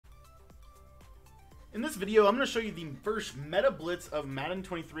In this video, I'm going to show you the first meta blitz of Madden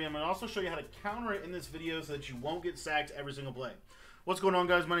 23. I'm going to also show you how to counter it in this video so that you won't get sacked every single play. What's going on,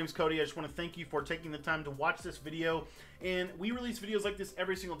 guys? My name is Cody. I just want to thank you for taking the time to watch this video. And we release videos like this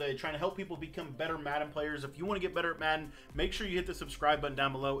every single day, trying to help people become better Madden players. If you want to get better at Madden, make sure you hit the subscribe button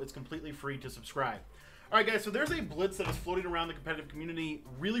down below. It's completely free to subscribe. Alright guys, so there's a blitz that is floating around the competitive community.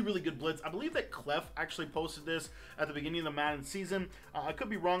 Really, really good blitz. I believe that Clef actually posted this at the beginning of the Madden season. I could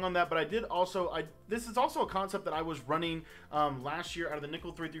be wrong on that, but I did also, this is also a concept that I was running last year out of the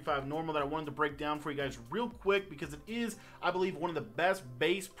nickel 335 normal that I wanted to break down for you guys real quick because it is, I believe, one of the best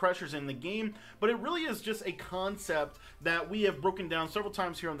base pressures in the game. But it really is just a concept that we have broken down several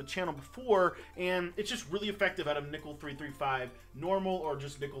times here on the channel before, and it's just really effective out of nickel 335 normal or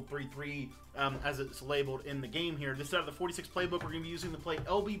just nickel 33 as it's labeled in the game here. This is out of the 46 playbook. We're going to be using the play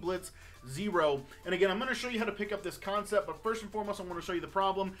LB Blitz 0. And again, I'm going to show you how to pick up this concept, but first and foremost, I want to show you the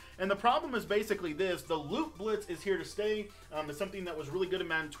problem. And the problem is basically this. The loop blitz is here to stay. It's something that was really good in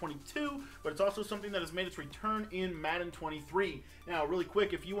Madden 22, but it's also something that has made its return in Madden 23. Now, really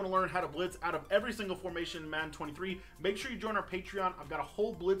quick, if you want to learn how to blitz out of every single formation in Madden 23, make sure you join our Patreon. I've got a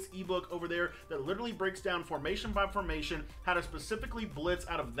whole blitz ebook over there that literally breaks down formation by formation, how to specifically blitz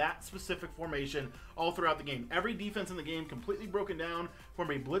out of that specific formation all throughout the game. Every defense in the game completely broken down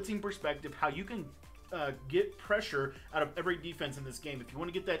from a blitzing perspective, how you can get pressure out of every defense in this game. If you want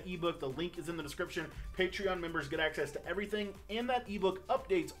to get that ebook, the link is in the description. Patreon members get access to everything, and that ebook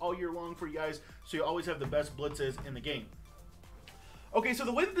updates all year long for you guys, so you always have the best blitzes in the game. Okay, so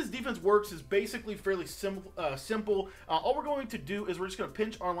the way that this defense works is basically fairly simple. All we're going to do is we're just going to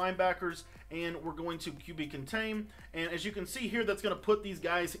pinch our linebackers, and we're going to QB contain. And as you can see here, that's going to put these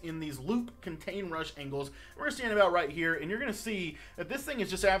guys in these loop contain rush angles. We're going to stand about right here, and you're going to see that this thing is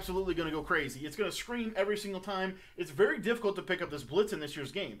just absolutely going to go crazy. It's going to scream every single time. It's very difficult to pick up this blitz in this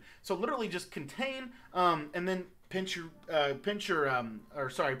year's game. So literally just contain, and then pinch your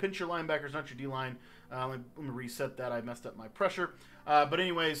linebackers, not your D-line. Let me reset that. I messed up my pressure. But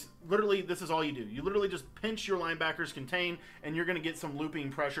anyways, literally, this is all you do. You literally just pinch your linebackers, contain, and you're going to get some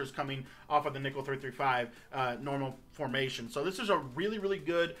looping pressures coming off of the nickel 335 normal formation. So this is a really, really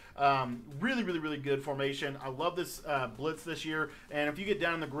good, really good formation. I love this blitz this year. And if you get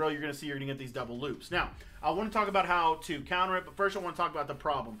down in the grill, you're going to see you're going to get these double loops. Now, I want to talk about how to counter it, but first I want to talk about the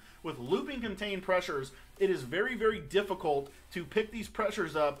problem. With looping contained pressures, it is very, very difficult to pick these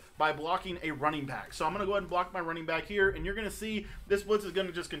pressures up by blocking a running back. So I'm going to go ahead and block my running back here, and you're going to see this blitz is going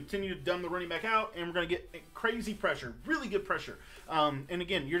to just continue to dumb the running back out, and we're going to get crazy pressure, really good pressure. And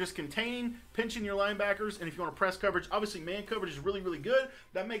again, you're just containing, pinching your linebackers, and if you want to press coverage, obviously man coverage is really, really good.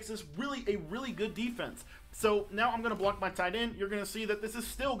 That makes this really a really good defense. So now I'm going to block my tight end. You're going to see that this is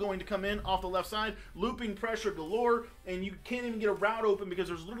still going to come in off the left side, looping pressure galore, and you can't even get a route open because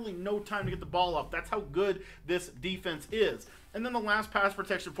there's literally no time to get the ball off. That's how good this defense is. And then the last pass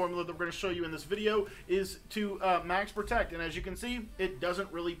protection formula that we're going to show you in this video is to max protect. And as you can see, it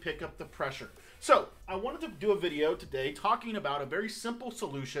doesn't really pick up the pressure. So I wanted to do a video today talking about a very simple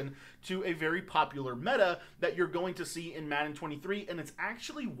solution to a very popular meta that you're going to see in Madden 23. And it's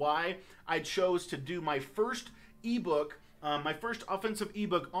actually why I chose to do my first ebook, my first offensive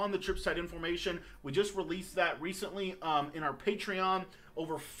ebook on the trips tight end formation. We just released that recently in our Patreon.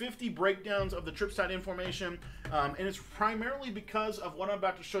 Over 50 breakdowns of the trips tight end formation, and it's primarily because of what I'm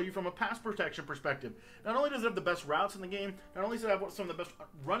about to show you from a pass protection perspective. Not only does it have the best routes in the game, not only does it have some of the best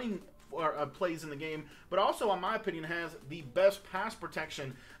running plays in the game, but also, in my opinion, has the best pass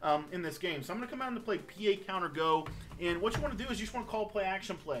protection in this game. So I'm going to come out and play PA counter go, and what you want to do is you just want to call play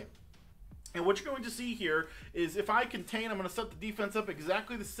action play. And what you're going to see here is if I contain, I'm going to set the defense up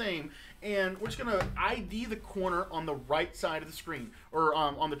exactly the same. And we're just going to ID the corner on the right side of the screen, or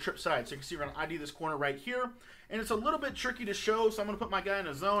on the trip side. So you can see we're going to ID this corner right here. And it's a little bit tricky to show, so I'm going to put my guy in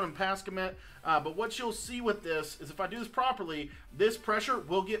a zone and pass commit. But what you'll see with this is if I do this properly, this pressure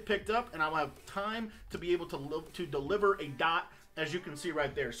will get picked up, and I'll have time to be able to deliver a dot, as you can see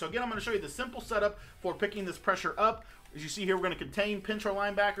right there. So again, I'm going to show you the simple setup for picking this pressure up. As you see here, we're going to contain, pinch our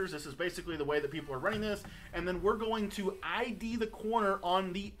linebackers. This is basically the way that people are running this. And then we're going to ID the corner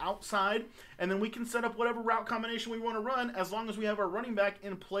on the outside. And then we can set up whatever route combination we want to run as long as we have our running back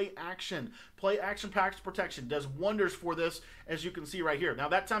in play action. Play action pass protection does wonders for this, as you can see right here. Now,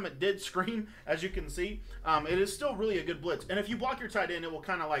 that time it did scream, as you can see. It is still really a good blitz. And if you block your tight end, it will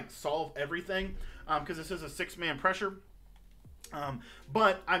kind of like solve everything because this is a 6-man pressure.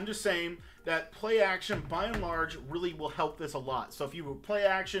 But I'm just saying that play action, by and large, really will help this a lot. So if you play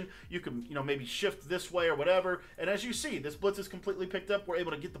action, you can, maybe shift this way or whatever. And as you see, this blitz is completely picked up. We're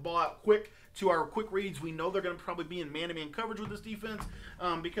able to get the ball out quick to our quick reads. We know they're going to probably be in man-to-man coverage with this defense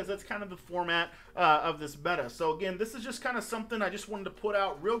because that's kind of the format of this meta. So again, this is just kind of something I just wanted to put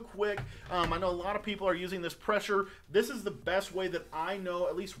out real quick. I know a lot of people are using this pressure. This is the best way that I know,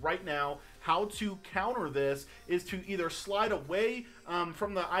 at least right now, how to counter this is to either slide away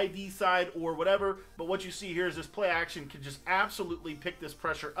from the ID side or whatever. But what you see here is this play action can just absolutely pick this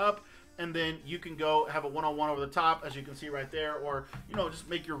pressure up, and then you can go have a one-on-one over the top, as you can see right there, or just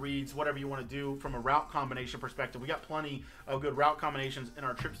make your reads, whatever you want to do from a route combination perspective. We got plenty of good route combinations in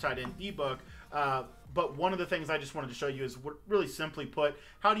our trips tight end ebook. But one of the things I just wanted to show you is, really simply put,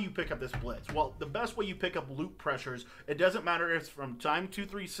 how do you pick up this blitz? Well, the best way you pick up loop pressures, it doesn't matter if it's from dime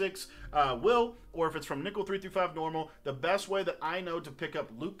 2-3-6 will, or if it's from nickel 3-5 normal. The best way that I know to pick up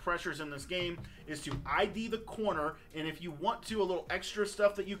loop pressures in this game is to ID the corner. And if you want to, a little extra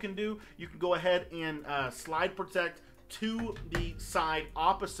stuff that you can do, you can go ahead and slide protect to the side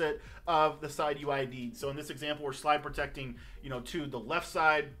opposite of the side you ID'd. So in this example, we're slide protecting, to the left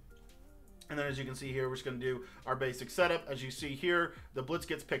side. And then as you can see here, we're just going to do our basic setup. As you see here, the blitz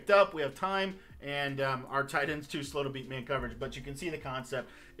gets picked up. We have time, and our tight end's too slow to beat man coverage. But you can see the concept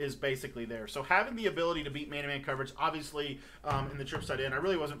is basically there. So having the ability to beat man-to-man coverage, obviously in the trips tight end, I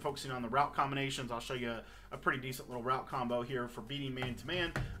really wasn't focusing on the route combinations. I'll show you a pretty decent little route combo here for beating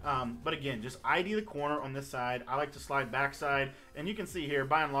man-to-man. But again, just ID the corner on this side. I like to slide backside. And you can see here,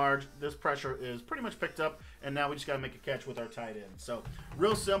 by and large, this pressure is pretty much picked up. And now we just got to make a catch with our tight end. So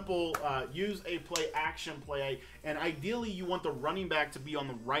real simple, use a play action play. And ideally, you want the running back to be on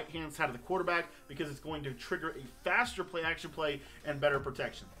the right-hand side of the quarterback because it's going to trigger a faster play action play and better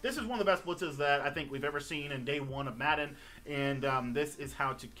protection. This is one of the best blitzes that I think we've ever seen in day one of Madden. And this is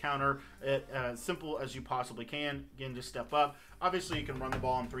how to counter it as simple as you possibly can. Again, just step up. Obviously, you can run the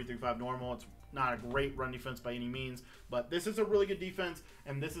ball in 3-3-5 normal. It's not a great run defense by any means, but this is a really good defense,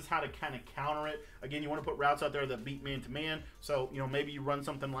 and this is how to kind of counter it. Again, you want to put routes out there that beat man-to-man, so maybe you run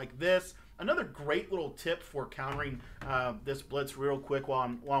something like this. Another great little tip for countering this blitz real quick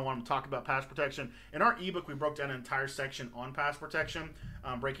while I want to talk about pass protection. In our ebook, we broke down an entire section on pass protection,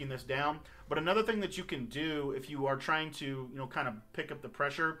 breaking this down. But another thing that you can do if you are trying to kind of pick up the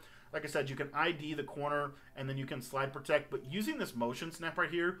pressure, like I said, you can ID the corner and then you can slide protect. But using this motion snap right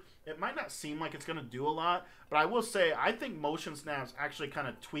here, it might not seem like it's going to do a lot. But I will say, I think motion snaps actually kind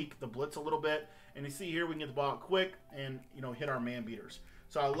of tweak the blitz a little bit. And you see here, we can get the ball out quick and hit our man beaters.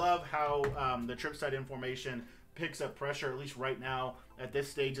 So I love how the trip side information picks up pressure, at least right now at this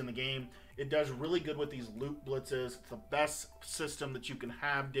stage in the game. It does really good with these loop blitzes. It's the best system that you can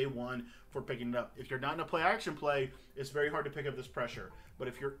have day one for picking it up. If you're not in a play action play, it's very hard to pick up this pressure. But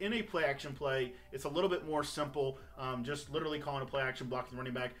if you're in a play action play, it's a little bit more simple. Just literally calling a play action, blocking the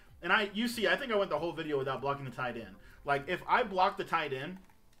running back. And I think I went the whole video without blocking the tight end. Like if I block the tight end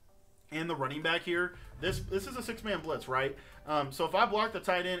and the running back here, this is a 6-man blitz, right? So if I block the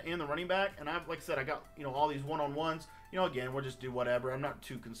tight end and the running back, and like I said, I got all these one-on-ones, again, we'll just do whatever. I'm not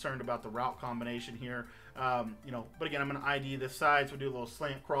too concerned about the route combination here. But again, I'm going to ID this side, so we do a little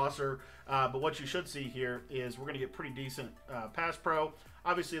slant crosser. But what you should see here is we're going to get pretty decent pass pro.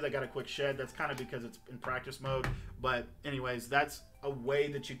 Obviously, they got a quick shed. That's kind of because it's in practice mode. But anyways, that's a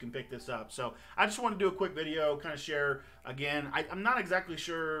way that you can pick this up. So I just want to do a quick video, kind of share. Again, I'm not exactly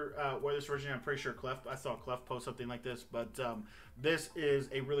sure where this originated. I'm pretty sure I saw Clef post something like this. But this is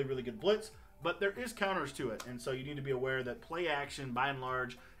a really, really good blitz. But there is counters to it, and so you need to be aware that play action, by and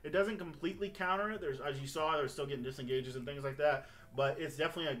large, it doesn't completely counter it. As you saw, they're still getting disengages and things like that, but it's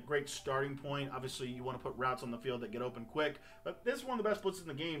definitely a great starting point. Obviously, you want to put routes on the field that get open quick, but this is one of the best blitzes in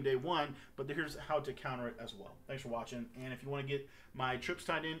the game, day one, but here's how to counter it as well. Thanks for watching, and if you want to get my Trips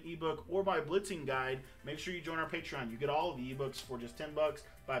Tight End ebook or my blitzing guide, make sure you join our Patreon. You get all of the ebooks for just $10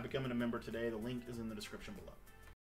 by becoming a member today. The link is in the description below.